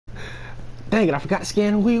Dang it, I forgot to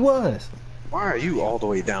scan who he was. Why are you all the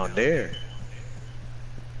way down there?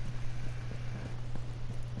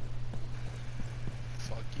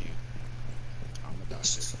 Fuck you. I'm a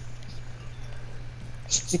doctor.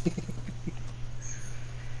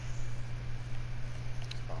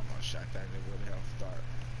 Almost shot that nigga with a health dart.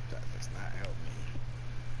 That does not help me.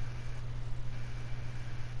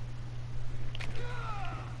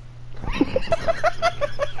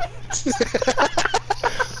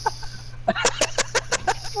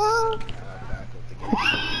 Back with the game.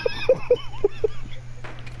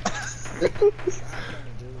 I'm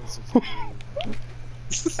gonna do this with you.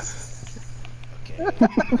 Okay.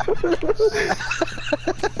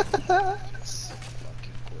 Just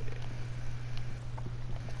fucking quit it.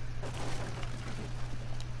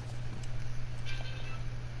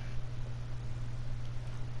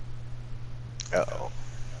 Uh-oh.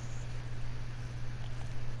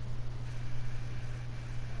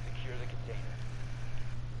 Secure the container.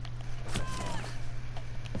 Get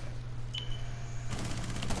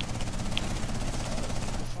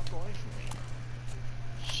the fuck away from me.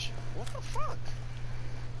 Shit, what the fuck?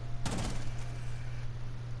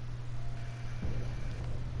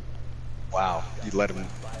 Wow. You let him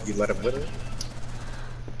with it?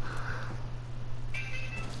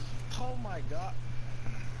 Oh my god.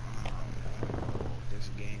 This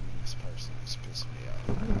game and this person is pissing me off.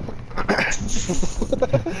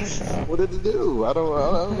 What did it do? I don't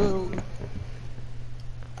know.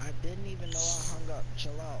 I didn't even know I hung up.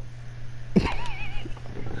 Chill out. I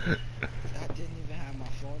didn't even have my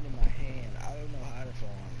phone in my hand. I don't know how the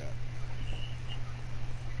phone hung up.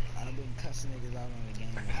 I've been cussing niggas out on the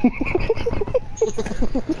game.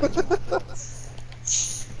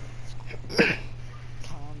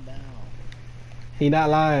 Calm down. He not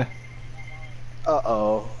lying.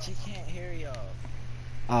 Uh-oh. She can't hear y'all.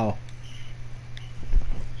 Oh.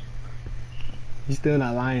 He's still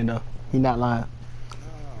not lying though. He not lying.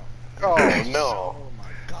 Oh no. Oh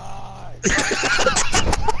my god.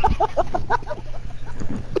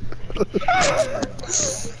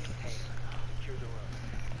 Secure the room.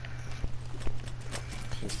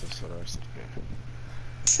 Just for the rest of the game.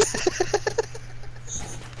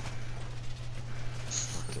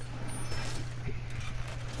 Okay.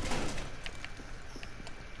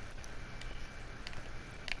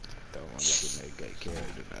 Don't want to give me a gay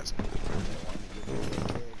character, that's good. Don't want to give me a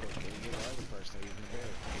gay character, give me the other person who's in the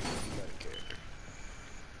bed. Give me a better character.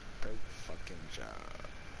 Great fucking job.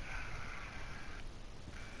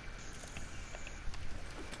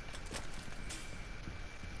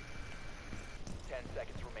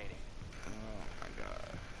 Seconds remaining. Oh my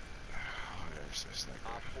god. Oh, there's this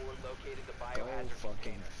Op nigga. 4 located the Go biohazard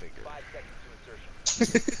fucking container. figure. 5 seconds to insertion.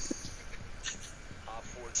 Op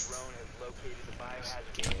 4 drone has located the biohazard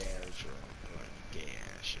container. Gas,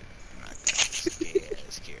 gas shit. Not gas,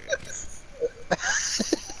 gas character.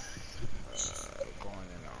 Going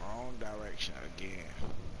in the wrong direction again.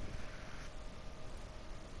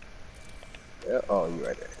 Yeah, oh, you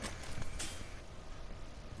right there.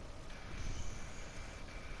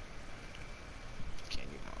 Can't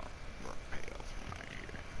even pay off my ear.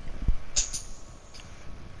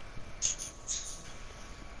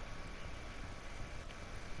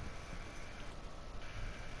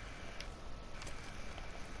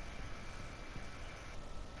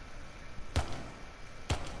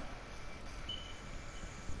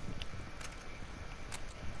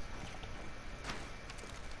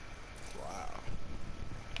 Wow.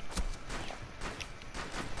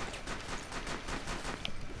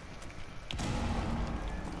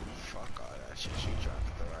 Fuck all that shit she tried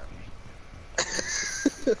to throw at me.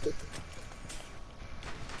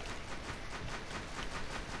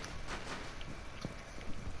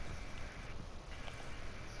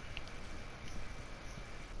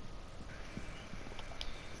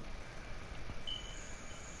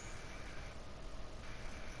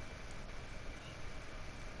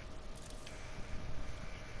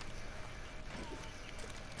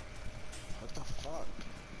 What the fuck?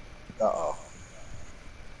 Uh-oh.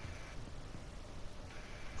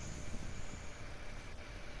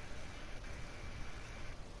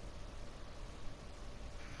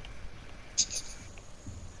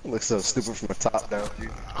 Looks so stupid from the top down, dude.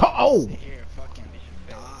 Oh! Sit here and fucking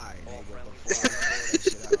die, nigga, before I pull that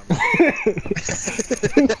shit out of me.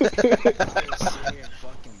 I just sit here and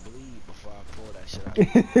fucking bleed before I pull that shit out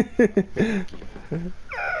of me.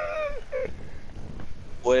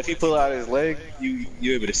 Well, if he pull out his leg, you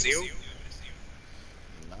able to see him?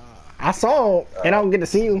 Nah. I saw him, and I don't get to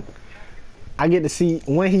see him. I get to see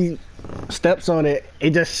when he steps on it,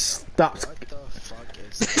 it just stops. What the fuck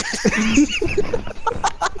is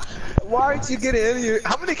Why aren't you getting any of your...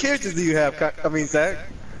 How many characters do you have? I mean, Zach?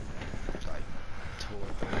 Like 2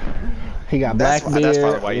 or 3. He got That's probably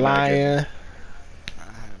Blackbeard, why you're not getting Lion. I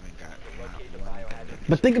haven't got not one of them niggas.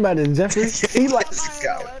 But think about it, Jeffrey. He like, This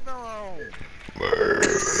guy. Oh my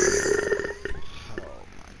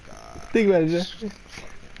god. think about it, Jeffrey. Fucking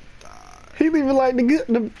god. He's even like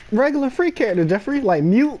the regular free character, Jeffrey. Like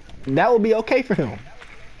mute, that would be okay for him.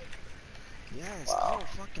 Yes, I would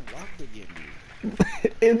fucking love to get you.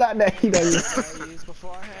 It's not that he doesn't. Years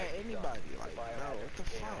before I had anybody. Like, bro, what the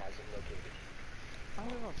fuck? I don't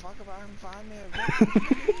give a fuck about him finding me a victim.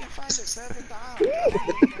 You can find it 7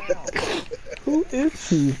 times. Who is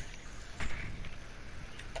he?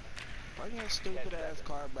 Bring your stupid ass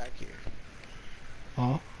car back here.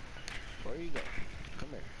 Huh? Where you go? Come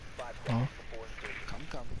here. Huh?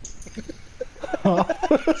 Come. Huh?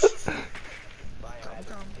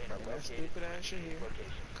 Come. Bring that stupid ass shit here.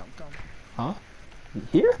 Come. Huh?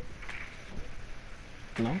 Here?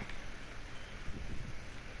 No.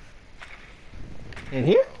 In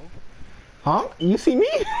here? Huh? You see me?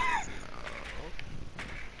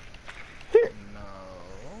 Here. No.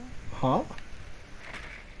 Huh?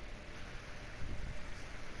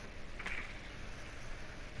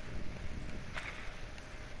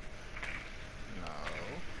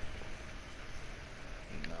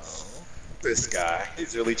 No. This guy.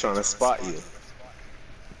 He's really trying to spot you.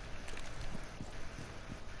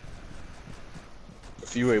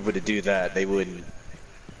 If you were able to do that, they wouldn't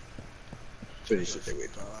finish it. They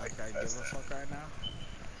would. Do I like I give a fuck right now?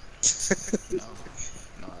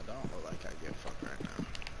 No, I don't look like I give a fuck right now.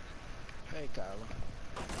 Hey, Kyla.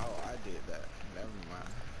 Oh, I did that. Never mind.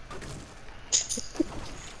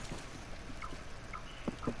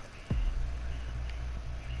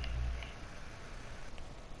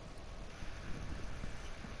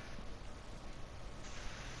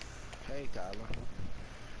 Hey, Kyla.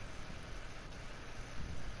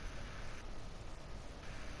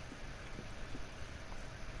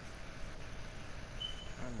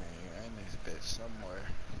 I mean, you're in this bitch somewhere.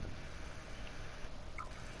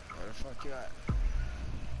 Where the fuck you at?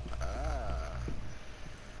 Ah.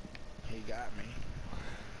 He got me.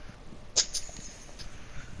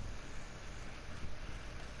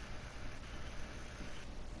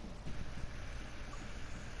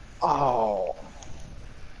 Oh.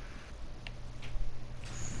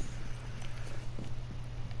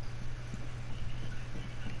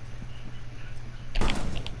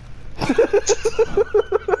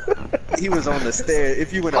 He was on the stairs.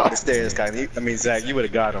 If you went up the stairs, Zach, you would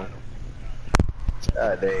have got him.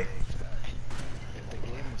 God dang. If the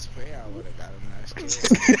game was fair, I would have got a nice kill.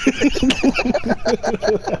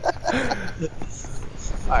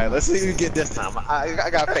 Alright, let's see who you get this time. I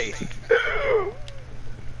got faith.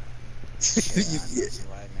 You get.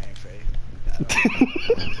 Right name, Faith.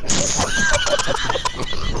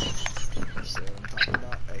 See what I'm talking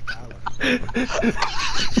about? Hey, Kyla.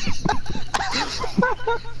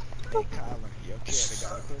 Hey, Kyla, your kid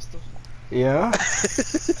got a pistol? Yeah.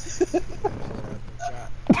 Shot.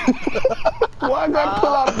 Why I gotta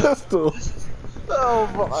pull out a pistol? Oh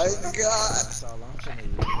my god. That's all I'm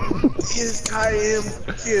finna use.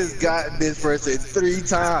 He has gotten this person 3 times.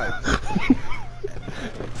 And I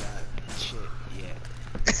haven't got shit yet.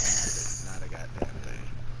 Not a goddamn thing.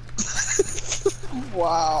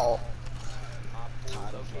 Wow.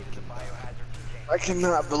 Tired of fucking I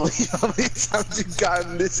cannot believe how many times you've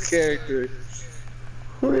gotten this character.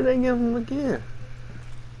 Who did they give him again?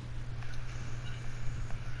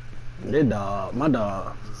 Their dog, my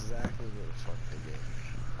dog. exactly what the fuck they gave me.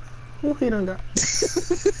 Who he done got? 10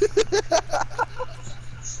 seconds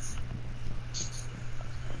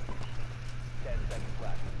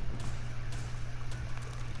left.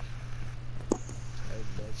 Hey,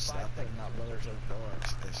 bitch, stop putting out butters of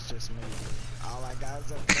doors. It's just me. All I got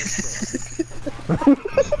is a pistol.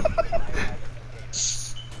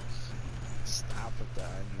 Stop with the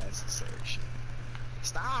unnecessary shit.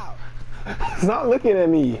 Stop! Stop looking at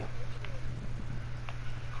me.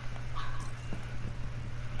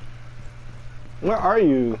 Where are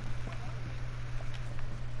you?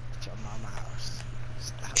 It's your mama house.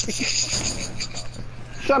 Stop.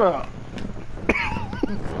 Shut up.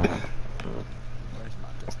 Where's my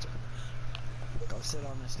pistol? Go sit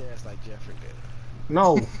on the stairs like Jeffrey did.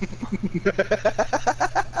 No.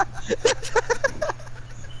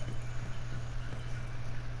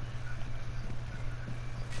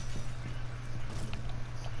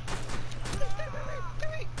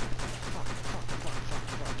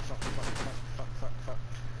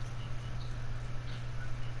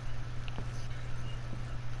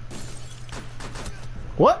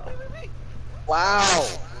 What?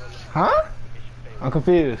 Wow. Huh? I'm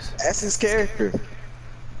confused. That's his character.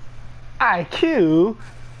 IQ.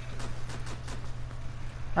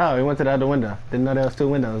 Oh, he went to the other window. Didn't know there was two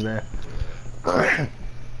windows there.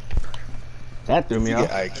 That threw If me you off.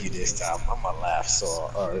 get IQ this time, I'm gonna laugh. So,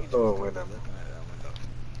 alright, throw a window. Looking at that window.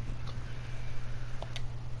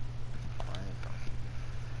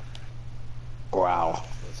 Wow.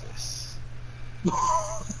 What's this?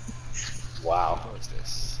 Wow. What's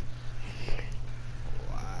this?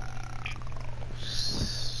 Wow.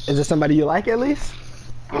 Is it somebody you like at least?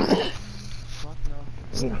 Fuck no.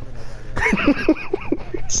 It's never nobody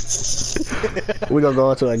else. We gonna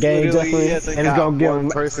go into a game, Literally, Jeffrey, he hasn't and it's got gonna give one him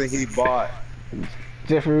person he bought.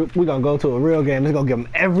 Jeffrey. We gonna go to a real game. It's gonna give him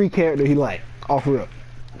every character he like off rip.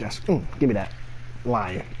 Just give me that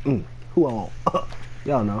lion. Who I want?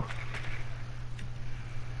 Y'all know.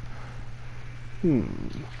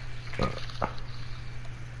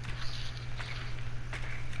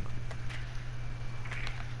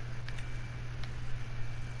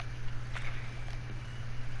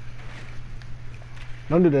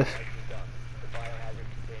 Don't do this. The biohazard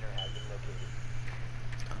container has been located.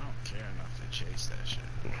 I don't care enough to chase that shit.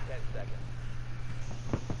 10 seconds.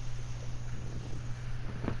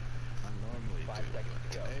 I normally 5 do, seconds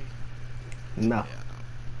but to go. today, No. yeah, no.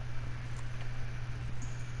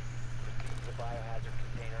 The biohazard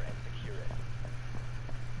container and secure it.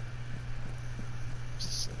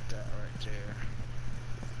 Set that right there.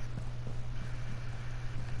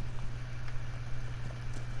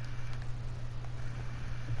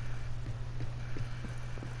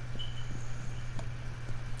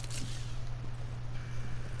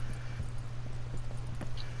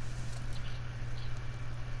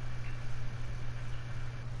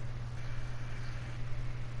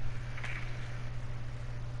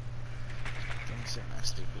 Don't send that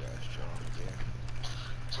stupid ass job again.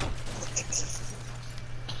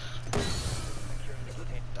 Securing the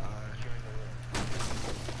container. Die. Securing the room.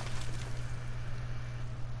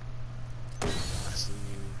 I see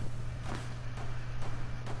you.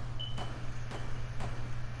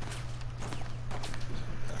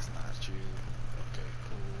 That's not you. Okay,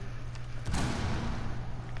 cool.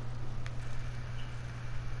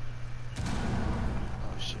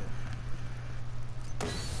 Oh shit.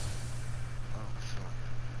 Oh fuck.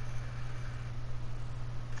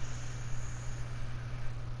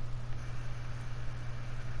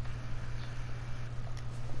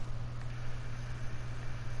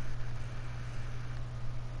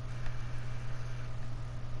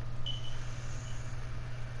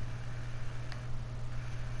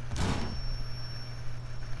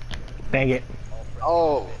 Dang it.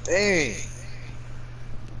 Oh, dang.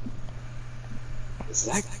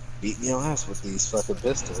 Zach beat me on ass with these fucking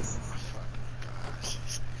pistols. Oh fuck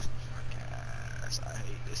gosh. Fuck ass. I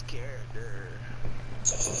hate this character.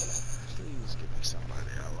 Please give me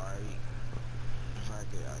somebody I like. If I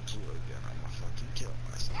get IQ again, I'ma fucking kill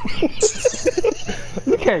myself.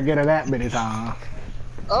 You can't get her that many times.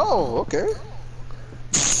 Oh, okay.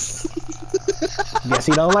 Guess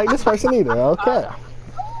he don't like this person either. Okay.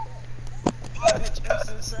 It's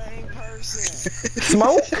the same person.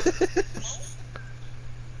 Smoke?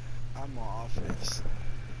 I'm on offense.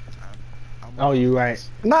 I'm Oh, on you offense.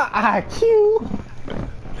 right. Not IQ.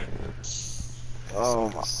 Oh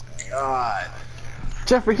my god.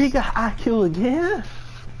 Jeffrey, he got IQ again?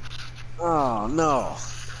 Oh no.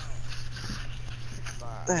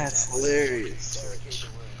 Fuck. That's hilarious. Barricade the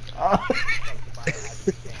room. Oh. Protect the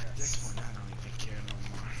biohazard container. At this point, I don't even care no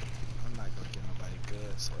more. I'm not gonna get nobody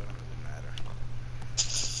good, so it don't really matter.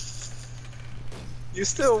 You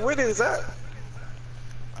still winning, Zach?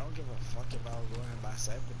 I don't give a fuck if I was winning by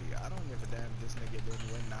 70. I don't give a damn if this nigga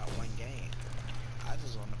didn't win not one game. I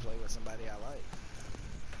just want to play with somebody I like.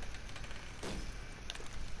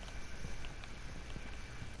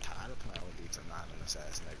 Tired of playing with these anonymous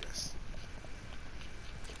ass niggas.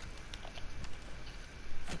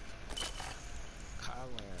 Colin,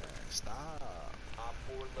 stop. Op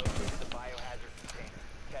 4 located the biohazard container.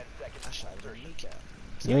 10 seconds I to shot him in the insertion. kneecap.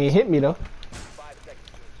 You ain't hit me though. 5 seconds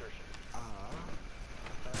to insertion. I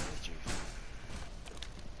thought I hit you.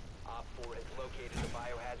 Op 4 has located the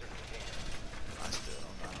biohazard container. I still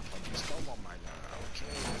don't got a fucking scope on my gun.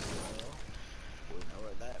 Okay, well, we know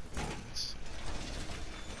what that means.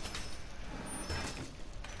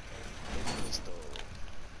 Big pistol.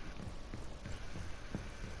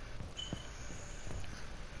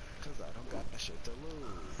 Cause I don't got the shit to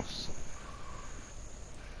lose.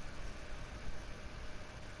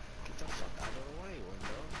 Get the fuck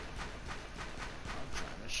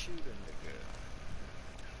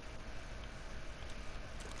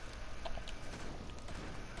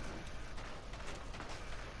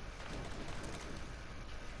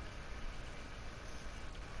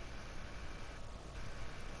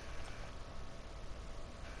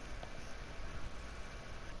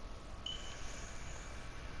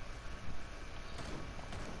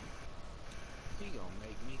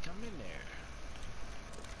come in there.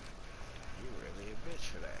 You really a bitch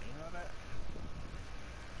for that, you know that?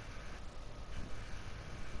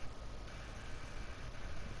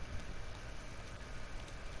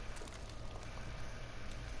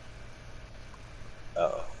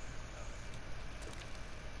 Oh.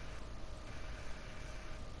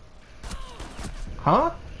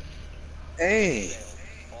 Huh? Hey.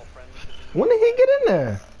 All friendly. When did he get in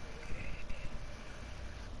there?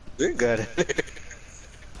 Good good.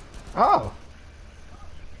 Oh.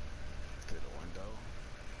 Through the window.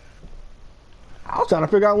 I was trying to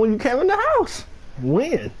figure out when you came in the house.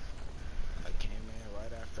 When? I came in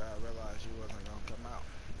right after I realized you wasn't gonna come out.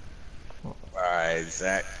 Alright,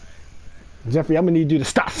 Zach. Jeffrey, I'm gonna need you to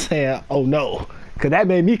stop saying, oh no. Cause that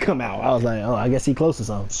made me come out. I was like, oh, I guess he close to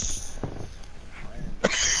something.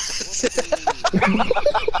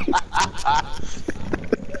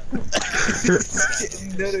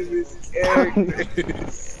 None of his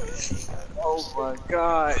characters. Oh my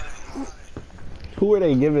god. Who are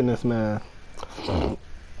they giving this man?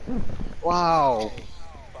 Wow.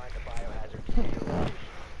 Find the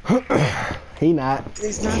biohazard. He not.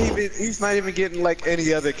 He's not even getting like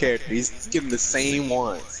any other character. He's getting the same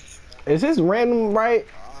ones. Is this random right?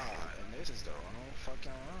 And this is the wrong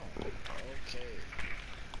fucking room. Okay.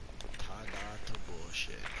 Tada to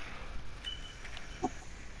bullshit.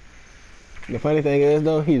 The funny thing is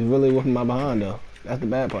though, he's really whooping my behind though. That's the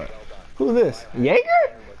bad part. Who's this?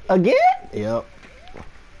 Jaeger? Again? Yep.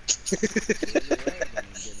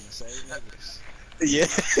 Yeah.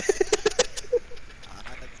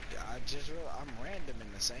 I'm random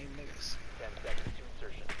in the same niggas. 10 seconds to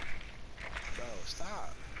insertion. Bro,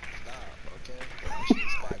 stop. Stop, okay?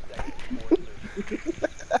 5 seconds before insertion.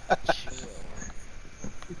 Chill.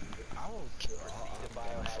 I will kill all The of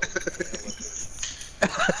biohazard container location.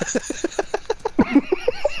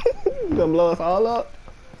 You gonna blow us all up?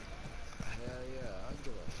 Hell yeah, I don't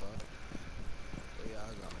give a fuck. We all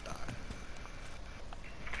gonna die.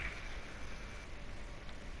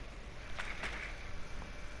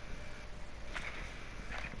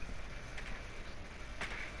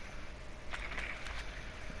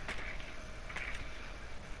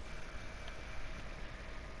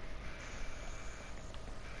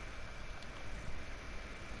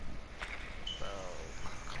 Bro,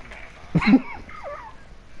 come on now. You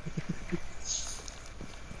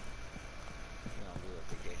gonna do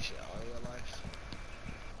the gay shit all your life?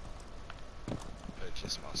 Or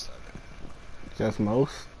just most of it? Just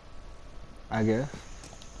most, I guess.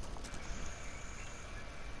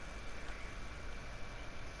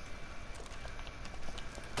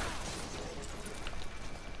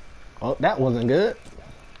 Oh, that wasn't good.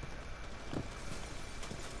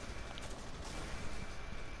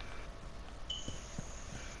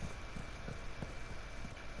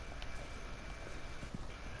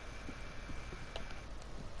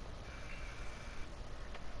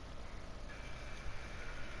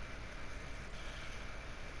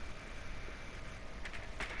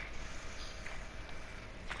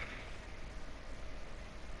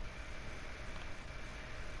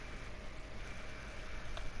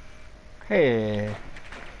 Hey.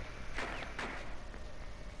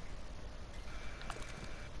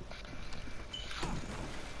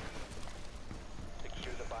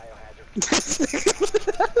 Secure the biohazard.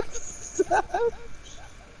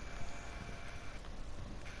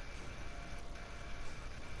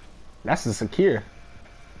 That's a secure.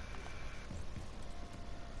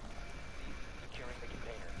 Securing the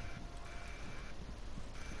container.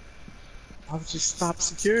 Why would you stop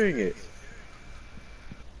securing it?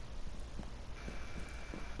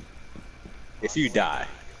 If you die.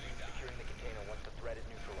 Securing the container once the threat is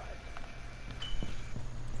neutralized.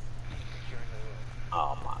 Securing the room.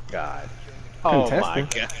 Oh my god. Oh Oh my my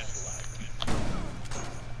Contested. god.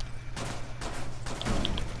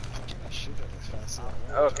 Shoot it as fast as I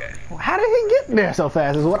want. Okay. How did he get there so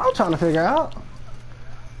fast is what I'm trying to figure out.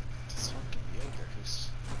 This fucking Jaeger,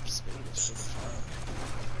 his speed is super fast.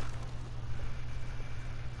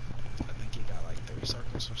 I think he got like 3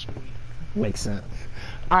 circles for speed. Makes sense.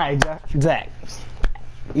 Alright, Zach.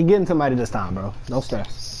 You getting somebody this time, bro. No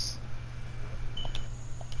stress.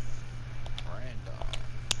 Random.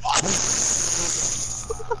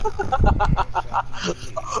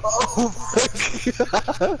 Oh my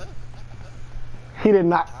god. He did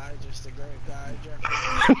not. I just a great guy,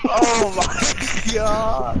 Jeffrey. Oh my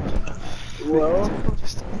god. Well,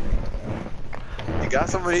 Just a great guy. you got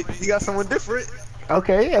somebody. You got someone different.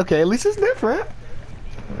 Okay, at least it's different.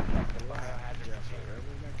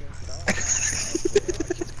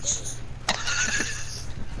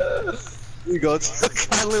 You go to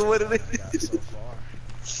Kylie, what it is. So far.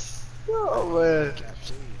 Oh man.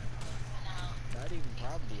 Captain.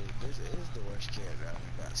 This is the worst character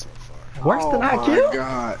I've got so far. Worse than I killed?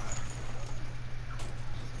 God.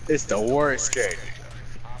 It's the worst game.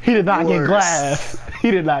 He did not get Worse. glass.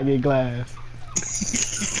 He did not get glass.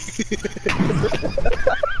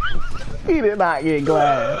 He did not get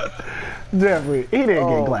glass. Jeffrey, he didn't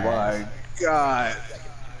get glass. Oh my God.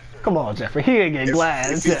 Come on, Jeffrey, he didn't get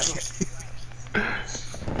glass. Jeffrey.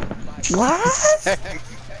 Glass?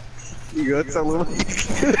 You gonna tell him? I'm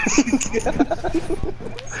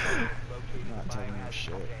not telling you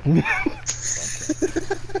shit.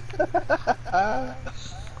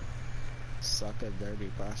 Suck a dirty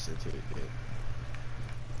prostitute, dude.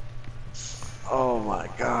 Oh my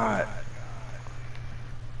God.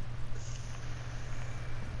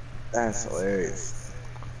 That's hilarious.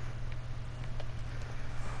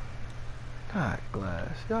 God,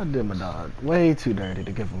 glass. Y'all did my dog way too dirty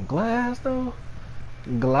to give him glass, though.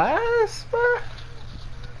 Glass, man?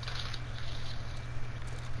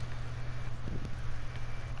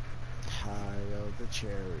 High of the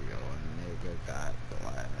cherry, oh nigga got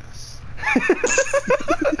glass.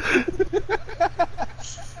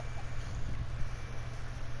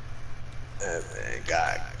 That man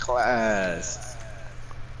got class.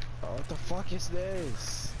 Oh, what the fuck is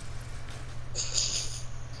this?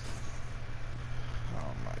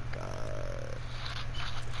 Oh my God.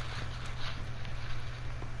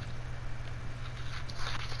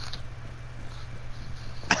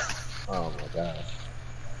 Oh my God.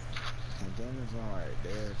 And then there's one right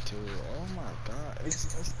there too. Oh my God. It's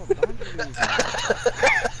the boundaries. I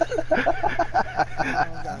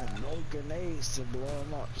don't got no grenades to blow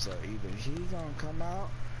him up, so either he's gonna come out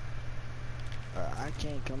or I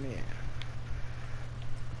can't come in.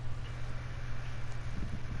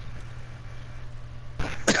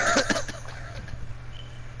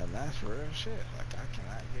 And that's real shit. Like I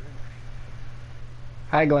cannot get in.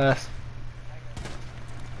 Hi, glass.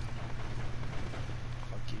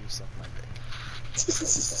 Fuck you, suck my dick. Shit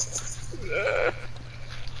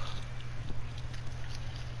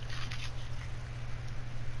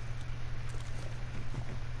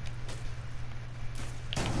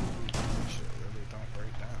really don't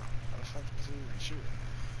break down. How the fuck is he even shooting?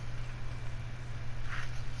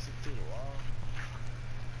 Is it through the wall?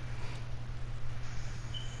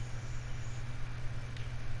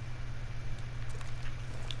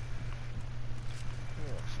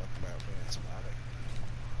 Oh, fuck about being spotted.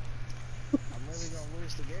 I'm really gonna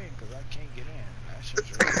lose the game because I can't get in. That shit's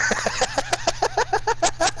really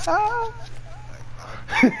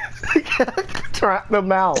Trap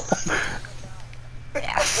them out.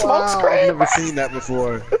 Smoke Wow, screen. I've never seen that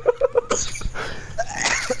before.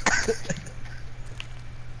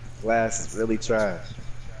 Glass is really trash.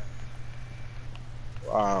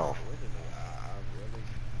 Wow. I really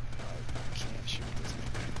can't shoot this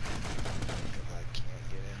nigga because I can't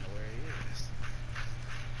get into where he is.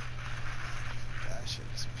 That shit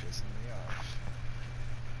is pissing me off.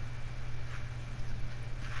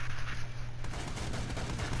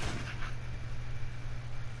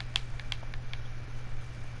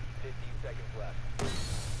 Seconds left.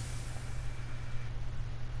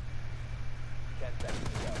 10 seconds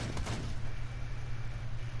to go.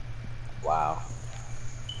 Wow.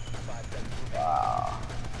 5 seconds remaining. Wow.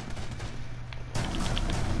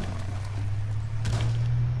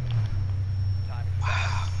 Time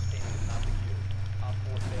expired. Container is not secured. Op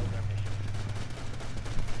 4 failed their mission.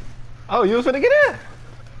 Oh, you was finna get in?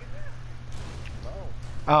 No.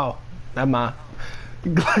 Oh, never mind.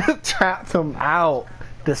 Trapped him out.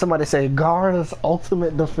 Did somebody say Garda's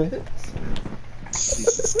ultimate defense?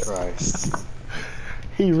 Jesus Christ.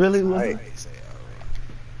 He really was. Right. They say,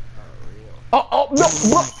 real. Oh, no,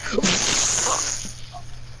 what?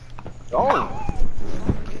 Oh.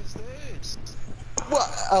 What is this? What?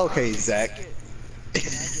 Okay, Zach. Can I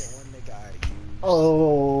get one nigga I use?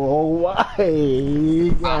 Oh, why? I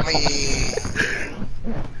mean,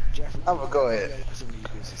 Jeffrey, I'm gonna go ahead. some of these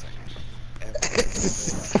bitches like,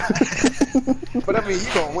 But I mean, you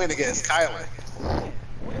gonna win against Kylan.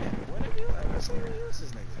 when have you ever seen me use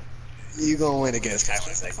this nigga? You gonna win against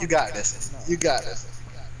Kylan, Zach. You got this. You got this.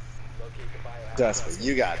 Locate the biohazard. Trust me,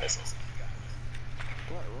 you got this.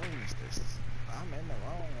 What room is this? I'm in the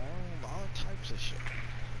wrong room, all types of shit.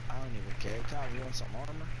 I don't even care. Kyle, you want some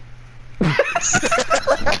armor?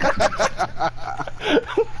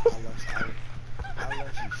 I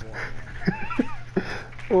left you for me.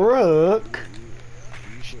 Rook.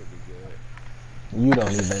 You should be good. You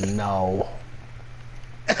don't even know.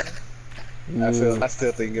 I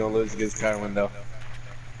still think you're gonna lose against Kylan though.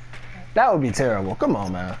 That would be terrible. Come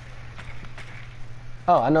on, man.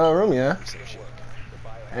 Oh, I know a room, yeah. Some shit.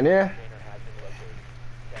 And there? Container has been located.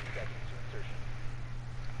 10 seconds to insertion.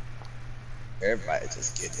 Everybody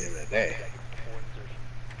just get in today. Seconds before insertion.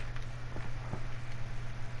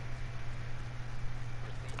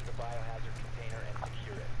 Proceed to the biohazard container and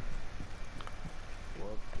secure it.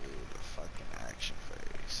 What the fucking action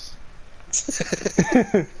face?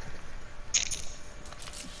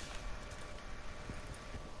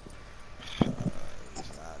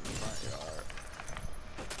 He's not in the front yard.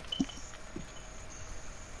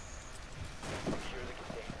 Secure the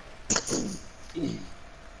container.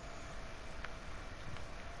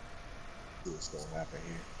 See what's going to happen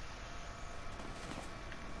here.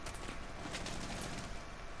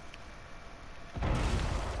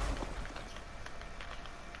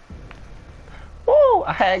 Woo!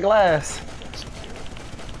 I had glass.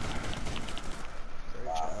 Great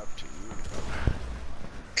job to you.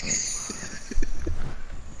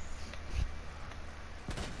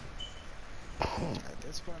 At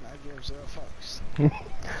this point, I give 0 fucks.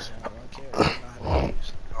 There's only one kid I don't know how to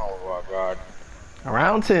use. Oh my god.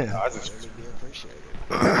 Around 10. I just Really be appreciated.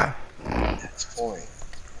 that's point.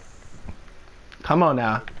 Come on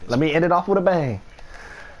now. Let me end it off with a bang.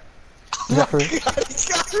 Jeffrey. Shut up.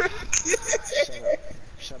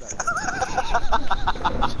 Shut up.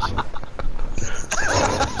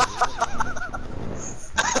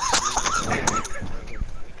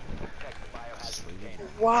 Protect the biohazard container.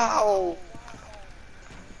 Wow.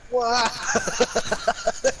 Wow.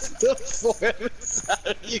 That's the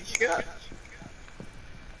point you got.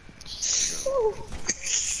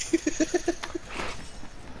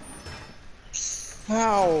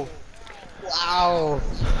 Wow. Wow.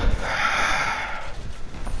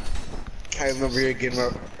 I remember you getting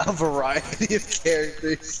a variety of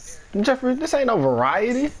characters. Jeffrey, this ain't no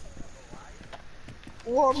variety.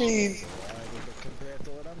 Well, I mean, Compared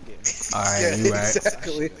to what I'm getting. Alright, yeah, you right.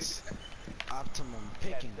 exactly. Optimum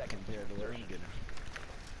picking compared to what I'm getting.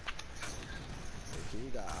 If you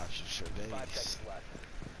got options for 5 days. seconds left.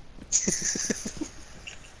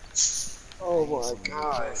 Oh my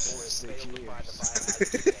gosh. 6 Failed to find the years.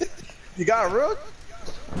 biohazard container. You got a rook?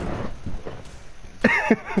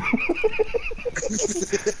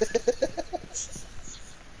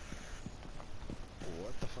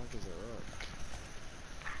 What the fuck is a rook?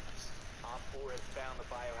 Op 4 has found the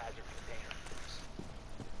biohazard container.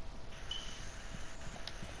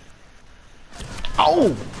 Oh!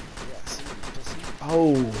 Yeah, see, pussy.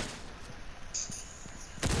 Oh.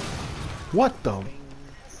 What the? Bing.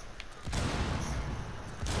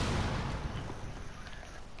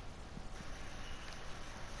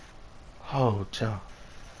 Oh, jump.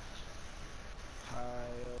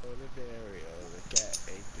 Hi-oh, the Dario, the cat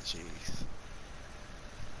ate the cheese.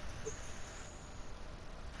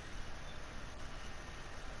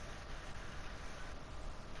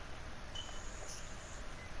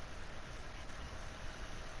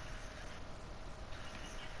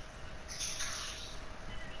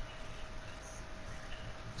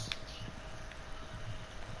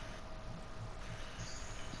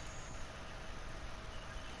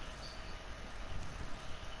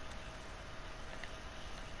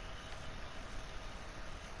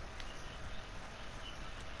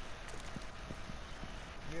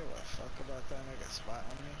 You give a fuck about that nigga spot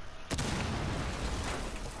on me?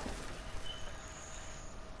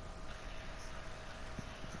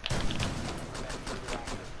 Prevent further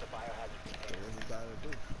access to the biohazard What container. you gotta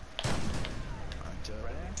do? Until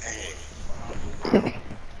then,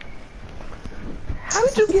 How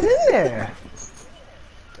did you get in there?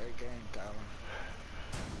 great game, Colin.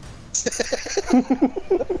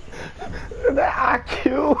 That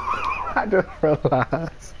IQ. I just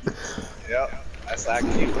realized. Yep. That's how I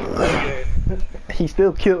keep it. He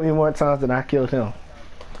still killed me more times than I killed him.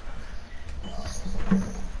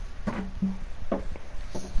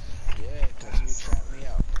 Yeah, cause you trapped me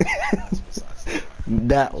out. That's besides the point.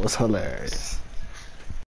 That was hilarious.